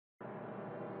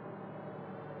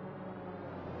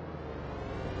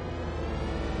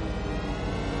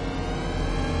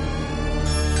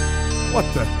What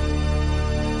the?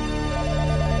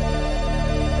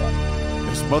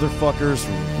 This motherfucker's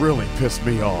really pissed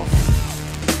me off.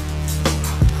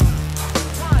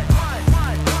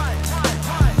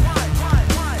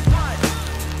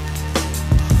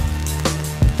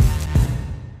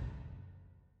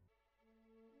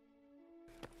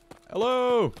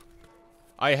 Hello.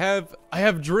 I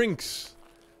have drinks.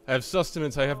 I have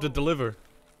sustenance I have to deliver.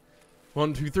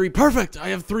 1, 2, 3. Perfect. I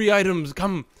have 3 items.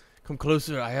 Come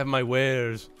closer. I have my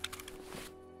wares.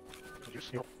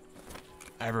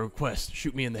 I have a request.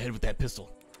 Shoot me in the head with that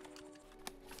pistol.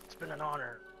 It's been an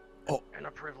honor. Oh. And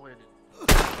a privilege.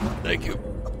 Thank you.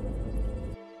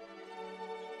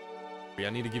 I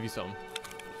need to give you something.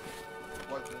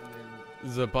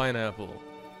 This is a pineapple.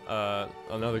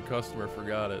 Another customer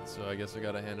forgot it, so I guess I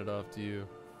gotta hand it off to you.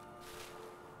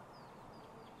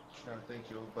 Thank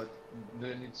you, but do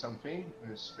you need something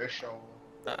special?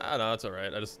 Ah, no, it's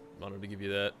alright. I just wanted to give you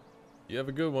that. You have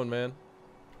a good one, man.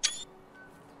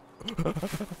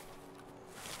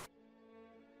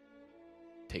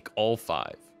 Take all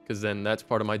 5, because then that's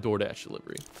part of my DoorDash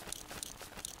delivery.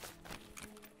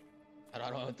 I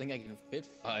don't think I can fit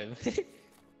 5.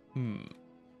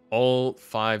 All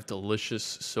 5 delicious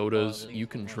sodas. You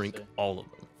can drink all of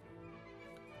them.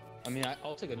 I mean,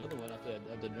 I'll take another one after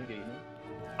drink it, you know?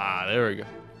 Ah, there we go.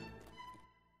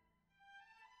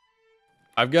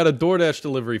 I've got a DoorDash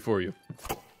delivery for you.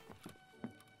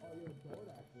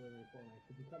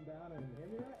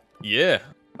 Yeah.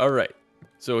 Alright.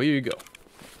 So here you go.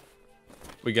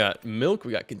 We got milk,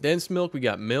 we got condensed milk, we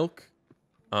got milk.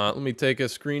 Let me take a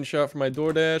screenshot for my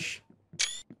DoorDash.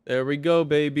 There we go,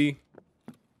 baby.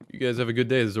 You guys have a good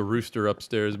day. There's a rooster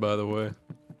upstairs, by the way.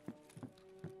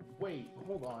 Wait,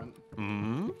 hold on.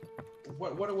 Hmm?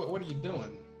 What are you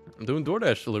doing? I'm doing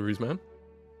DoorDash deliveries, man.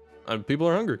 People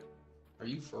are hungry. Are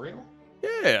you for real?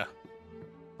 Yeah.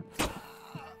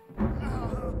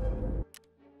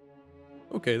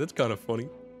 Okay, that's kind of funny.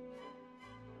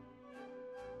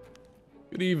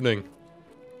 Good evening.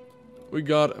 We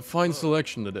got a fine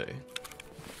selection today.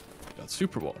 Got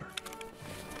super water.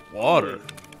 Water.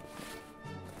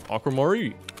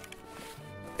 Aquamarine.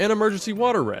 And emergency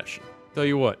water ration. Tell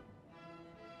you what.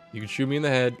 You can shoot me in the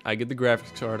head. I get the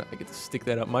graphics card. I get to stick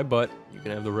that up my butt. You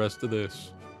can have the rest of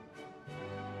this.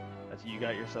 You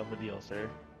got yourself a deal, sir.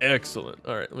 Excellent.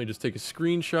 All right, let me just take a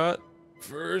screenshot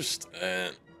first.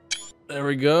 And there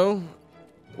we go.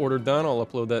 Order done. I'll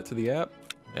upload that to the app.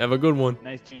 Have a good one.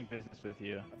 Nice team business with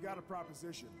you. I've got a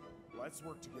proposition. Let's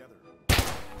work together.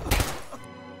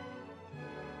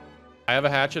 I have a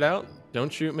hatchet out.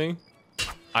 Don't shoot me.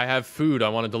 I have food I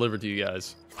want to deliver to you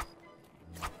guys.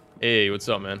 Hey, what's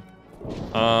up, man?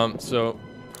 So...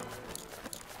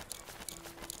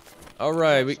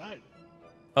 Alright,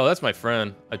 Oh, that's my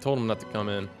friend. I told him not to come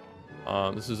in.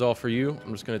 This is all for you.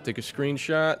 I'm just gonna take a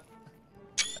screenshot.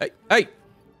 Hey!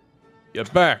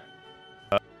 Get back!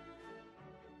 I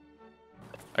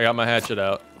got my hatchet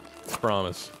out.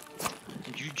 Promise.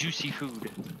 Juicy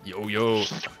food. Yo.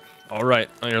 Alright,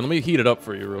 here, let me heat it up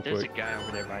for you real There's quick. a guy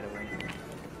over there, by the way.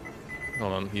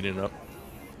 Hold on, heating it up.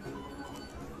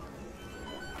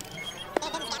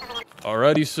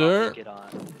 Alrighty, sir. Get on.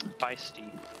 Feisty.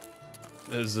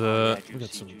 There's we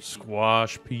got some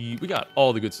squash, pea. We got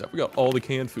all the good stuff. We got all the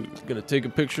canned food. Gonna take a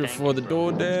picture for the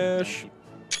DoorDash.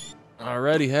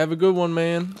 Alrighty, have a good one,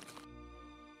 man.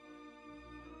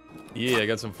 Yeah, I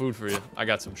got some food for you. I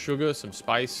got some sugar, some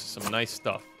spice, some nice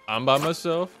stuff. I'm by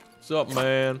myself. What's up,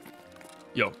 man?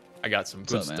 Yo, I got some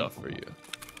good stuff for you.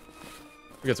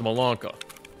 We got some Alanka.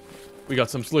 We got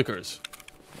some Slickers.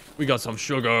 We got some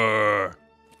sugar.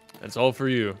 That's all for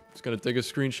you. Just gonna take a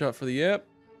screenshot for the app.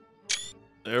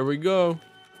 There we go.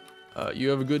 You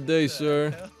have a good day,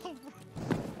 sir.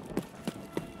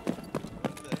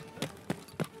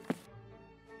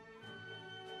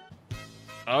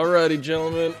 Alrighty,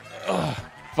 gentlemen.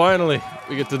 Finally,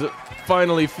 we get to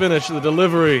finally finish the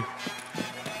delivery.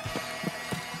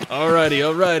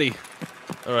 Alrighty.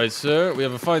 Alright, sir. We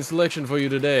have a fine selection for you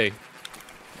today.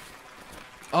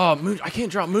 Oh, I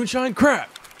can't drop moonshine? Crap!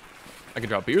 I can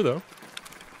drop beer, though.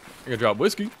 I can drop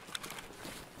whiskey.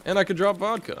 And I can drop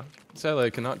vodka. Sadly, I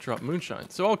cannot drop moonshine.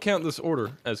 So I'll count this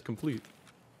order as complete.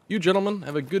 You gentlemen,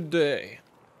 have a good day.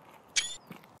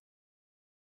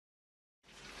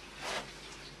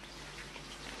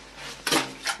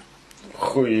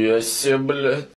 Хуя себе, блядь.